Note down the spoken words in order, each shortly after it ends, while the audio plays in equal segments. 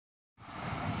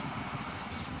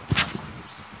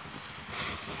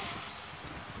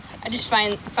just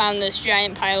found this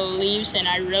giant pile of leaves, and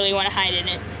I really want to hide in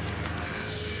it.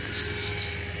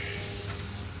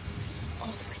 All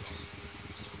the way there.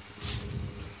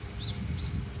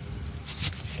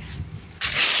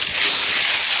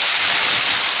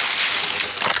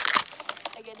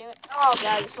 I can do it. Oh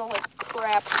god, it smells like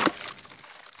crap.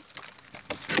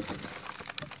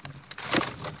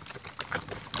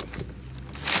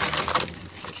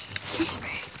 Excuse me.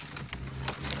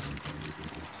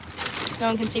 No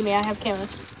one can see me, I have a camera.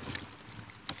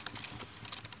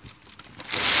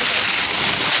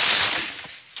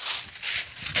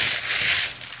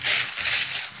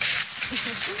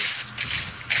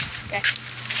 Okay.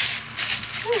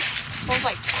 Whew, smells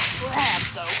like crap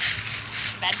though.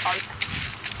 Bad part.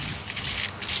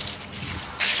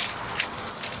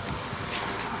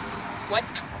 What?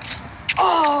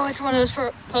 Oh, it's one of those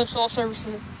postal service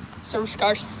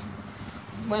cars.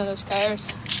 One of those cars.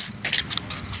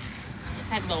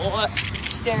 Had the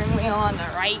steering wheel on the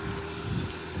right,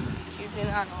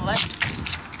 usually on the left.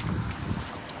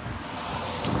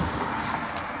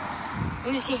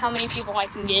 Let me see how many people I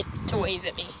can get to wave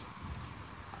at me.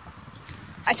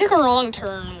 I took a wrong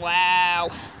turn. Wow.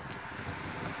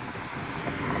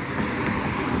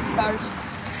 Cars.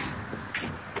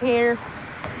 Here.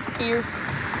 It's here.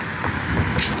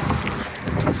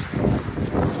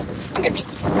 I'm gonna be.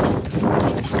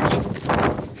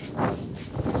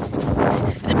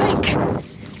 The bank.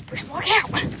 Just walk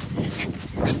out.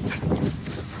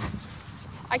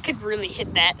 I could really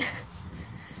hit that.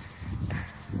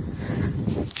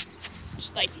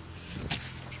 Just like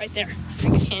right there. I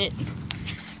could hit it.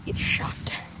 Get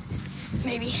shocked.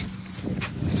 Maybe.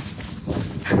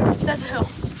 That's a hill.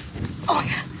 Oh my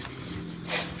god.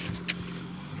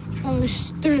 Going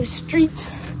through the streets.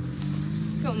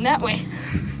 Going that way.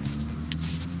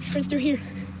 Right through here.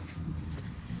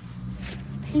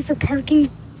 Pay for parking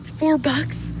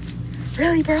 $4.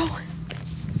 Really, bro?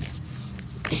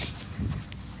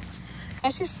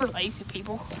 That's just for lazy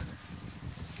people.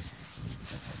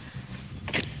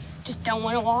 Just don't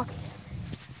want to walk.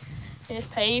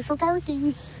 Just pay for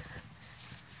parking.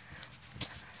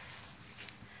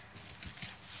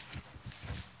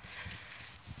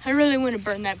 I really want to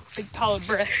burn that big pile of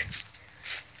brush.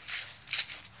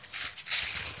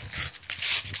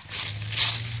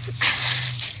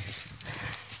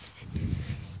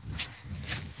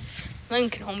 Nothing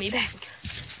can hold me back.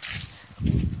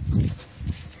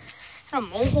 A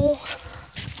mole.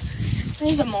 It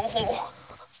is a molehill.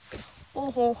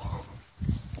 Molehill.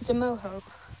 It's a moho.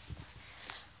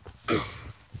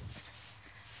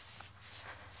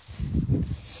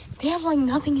 They have like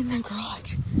nothing in their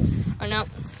garage. Oh no.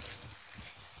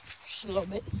 Just a little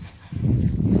bit.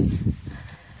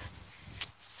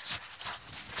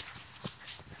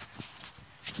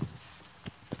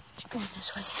 Just going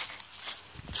this way.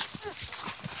 It's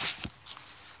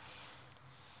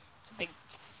a big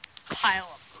pile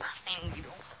of pine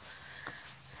needles.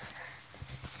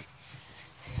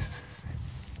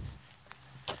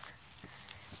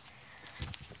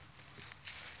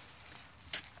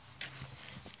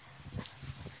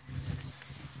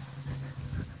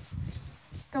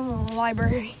 Going to the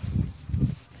library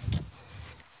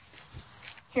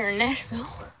here in Nashville.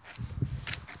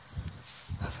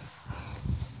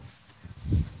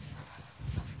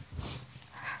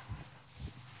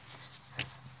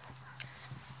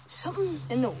 Something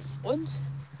in the woods?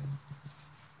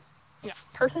 Yeah,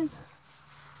 person?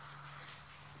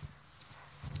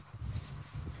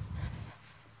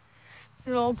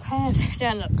 There's a little path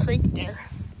down the creek there.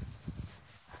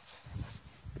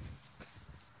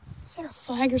 Is there a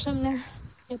flag or something there?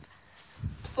 Yep.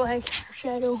 Flag or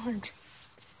shadow or tree.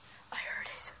 I heard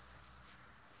it.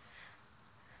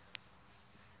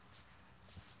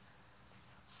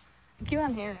 I keep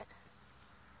on hearing it.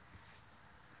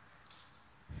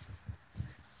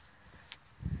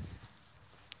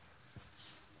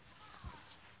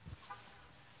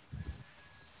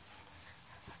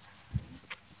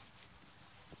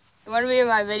 You want to be in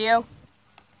my video?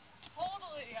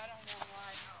 Totally, I don't know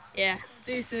why. Yeah.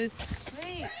 Deuces.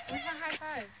 Wait, where's my high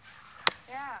five?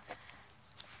 Yeah.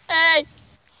 Hey!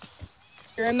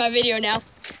 You're in my video now.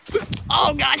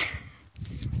 Oh, God.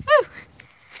 Woo!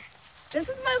 This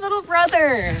is my little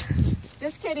brother.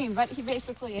 Just kidding, but he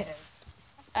basically is.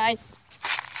 Hi.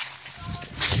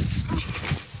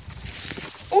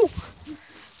 Oh!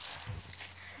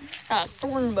 A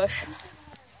thorn bush.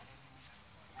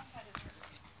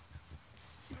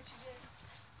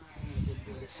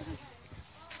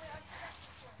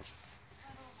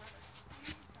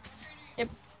 Yep,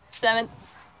 7th.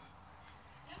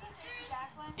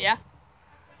 Yeah.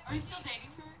 Are you still dating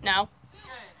her? No.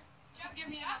 Good. Give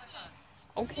me another phone.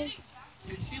 Okay.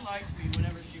 Dude, she likes me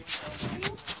whenever she wants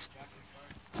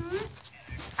to.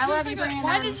 I love you, Brandon.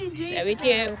 Why did you do Love you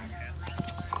too.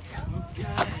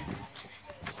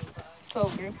 Slow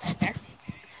group right there.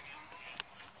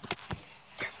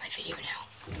 They're in my video now.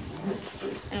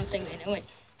 I don't think they know it.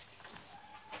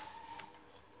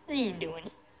 What are you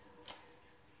doing?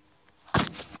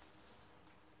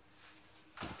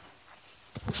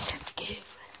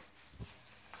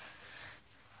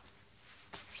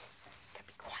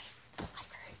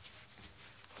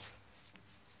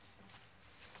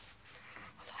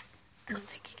 I don't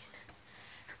think you can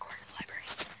record in the library.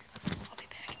 I'll be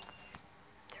back.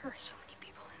 There are so many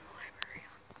people in the library.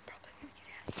 I'm probably gonna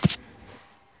get out of here.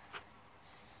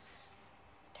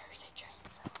 There's a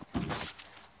giant frog.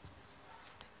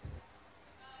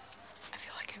 I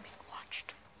feel like I'm being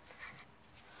watched.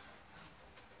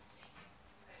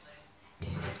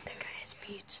 Dude, that guy has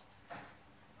beats.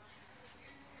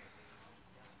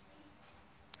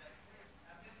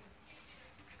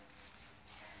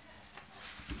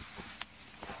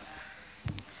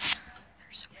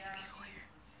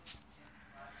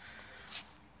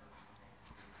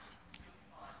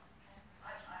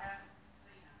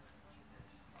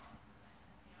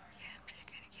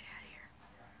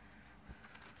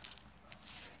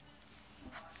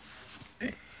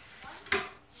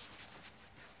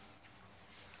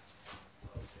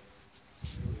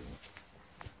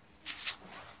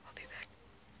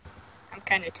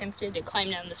 Kind of tempted to climb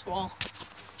down this wall.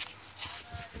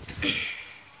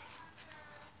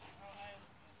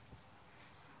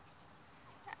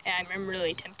 Yeah, I'm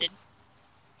really tempted.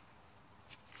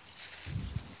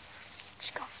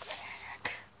 Just go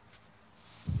back.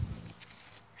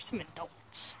 There's some adults.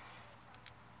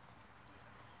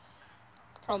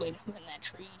 Probably up in that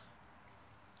tree.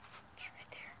 Just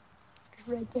right there. Just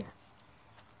right there.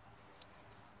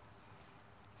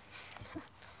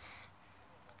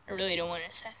 I really don't want to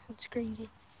Assassin's Creed it.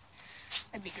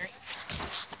 That'd be great.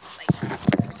 Like,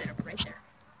 set up right there.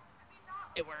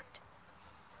 It worked.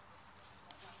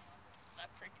 That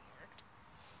freaking worked.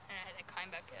 And I had to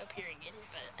climb back up here and get it,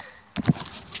 but...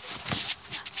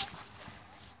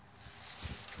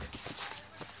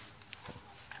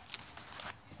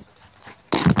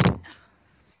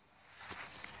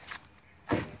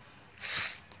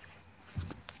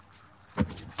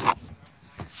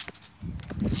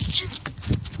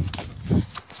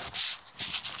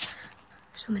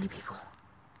 So many people.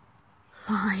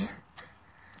 Why?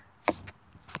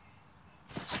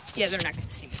 Yeah, they're not gonna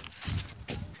see me.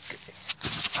 Goodness.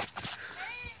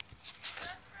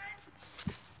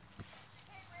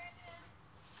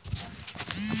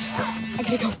 I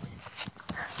gotta go.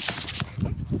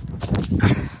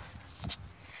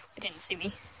 They didn't see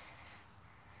me.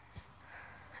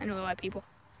 I know a lot of people.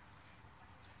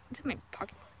 What's in my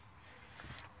pocket?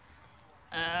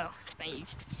 Oh, it's my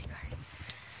used PC card.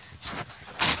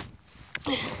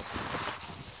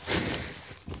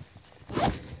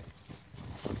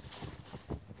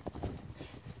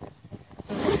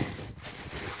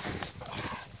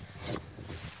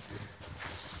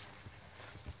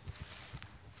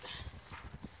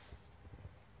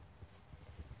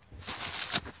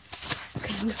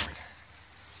 Okay, I'm going.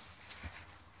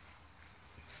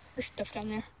 There's stuff down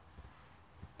there.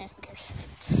 Yeah, who cares?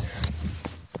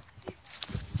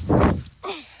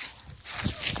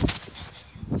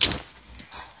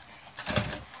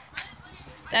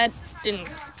 That didn't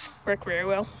work very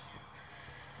well.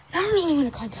 I don't really want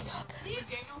to climb back up.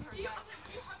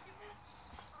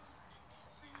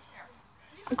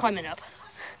 I'm climbing up.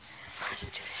 Let's do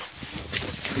this.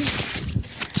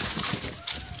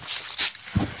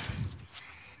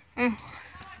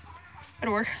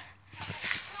 That'll work.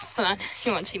 Hold on.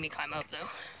 You won't see me climb up, though.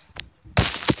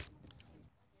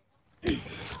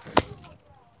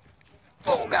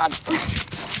 Oh, God.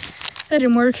 That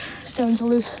didn't work. Stones are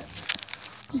loose.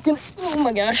 Just gonna, oh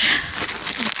my gosh.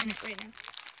 I'm in it right now.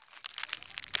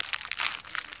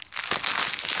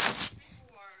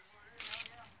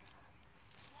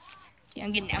 Yeah,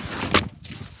 I'm getting out.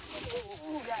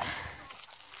 Oh god.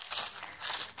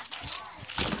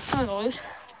 That was loose.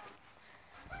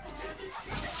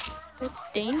 That's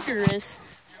dangerous.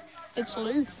 It's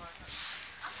loose.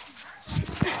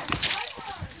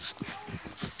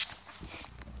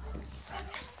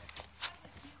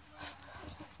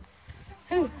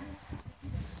 Ooh.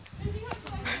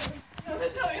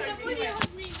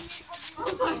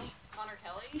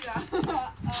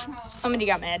 Somebody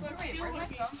got mad.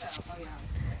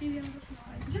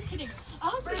 Just kidding. I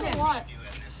don't think a lot.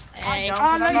 Hey.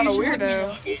 I'm not a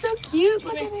weirdo. He's so cute.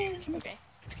 Look at him. Okay.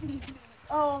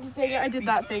 Oh, dang it. I did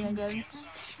that thing again.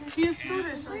 He is sort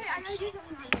of.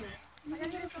 Well,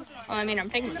 I mean, I'm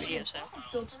taking the video, so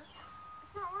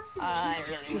I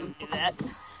really wouldn't do that.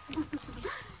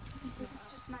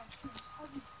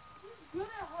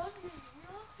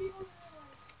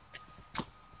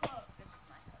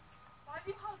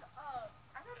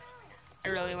 I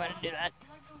really want to do that.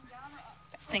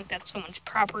 I think that's someone's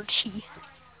property.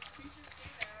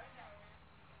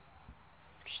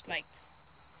 Just like,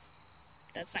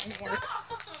 that's not gonna work.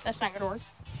 That's not gonna work.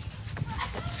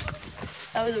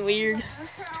 That was weird.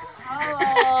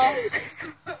 Hello.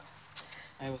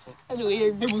 Hey, what's up? That was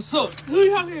weird. Hey, what's up? Who are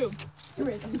you talking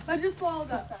to? I just swallowed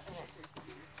that.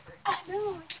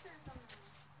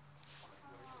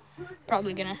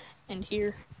 Probably gonna end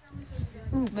here.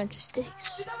 Ooh, bunch of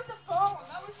sticks. That was the phone.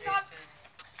 That was not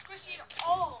squishy at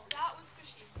all. That was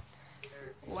squishy.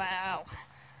 Wow.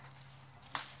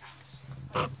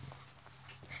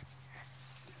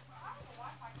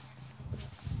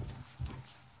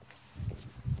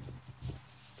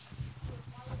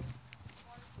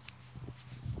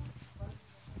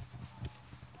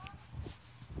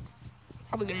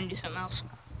 Probably gonna do something else.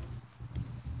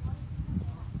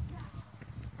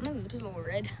 Look at this little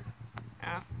red.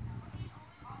 Oh.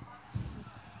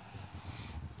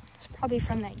 It's probably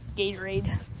from that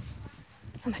Gatorade.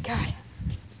 Oh my god.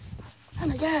 Oh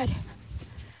my god.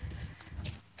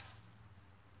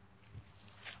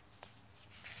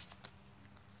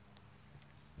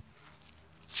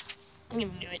 I'm gonna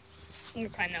do it. I'm gonna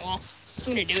climb that wall. I'm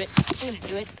gonna do it. I'm gonna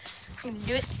do it. I'm gonna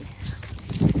do it.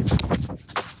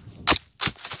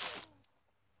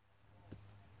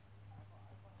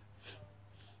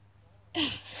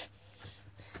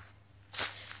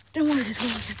 Don't worry, this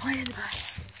one's the plan of the body.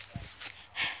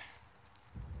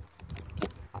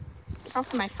 Get off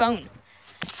of my phone.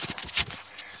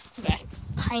 Okay,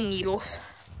 pine needles.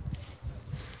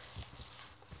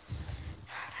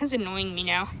 That's annoying me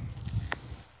now.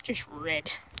 Just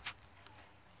red.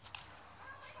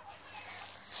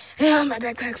 Yeah, my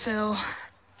backpack fell.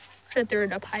 Should throw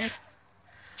it up higher.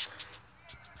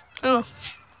 Oh.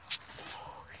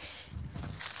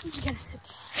 I'm gonna sit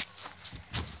down.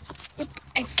 Yep,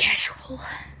 I'm casual.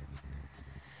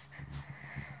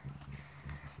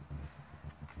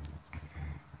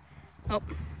 Oh.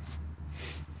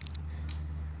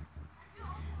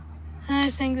 I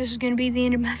think this is gonna be the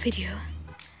end of my video.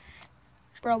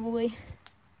 Probably.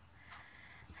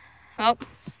 Oh.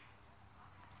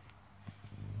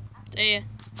 See ya.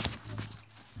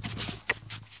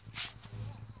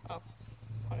 Oh.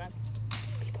 Hold on.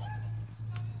 People.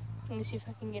 Let me see if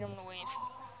I can get them to wave.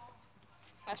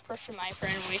 Last person my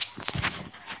friend waved.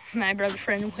 My brother's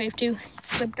friend waved to.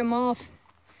 Flipped him off.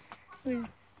 Well,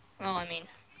 I mean,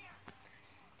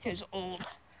 he was old.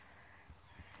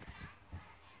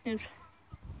 He was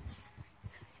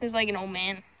like an old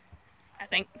man, I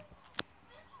think.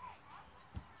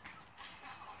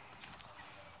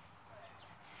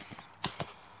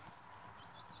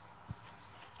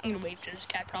 I'm gonna wave to this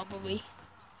guy probably.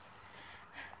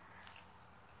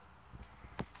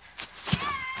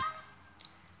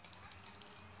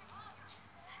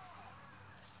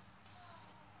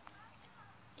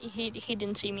 He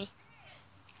didn't see me.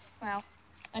 Wow.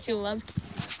 I feel loved.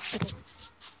 Okay.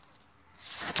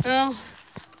 Well.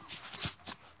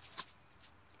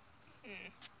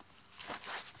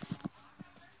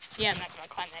 Yeah, I'm not gonna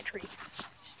climb that tree.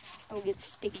 I will get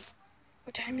sticky.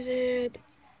 What time is it?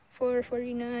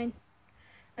 4:49.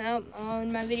 Well, I'll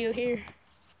end my video here.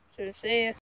 So see ya.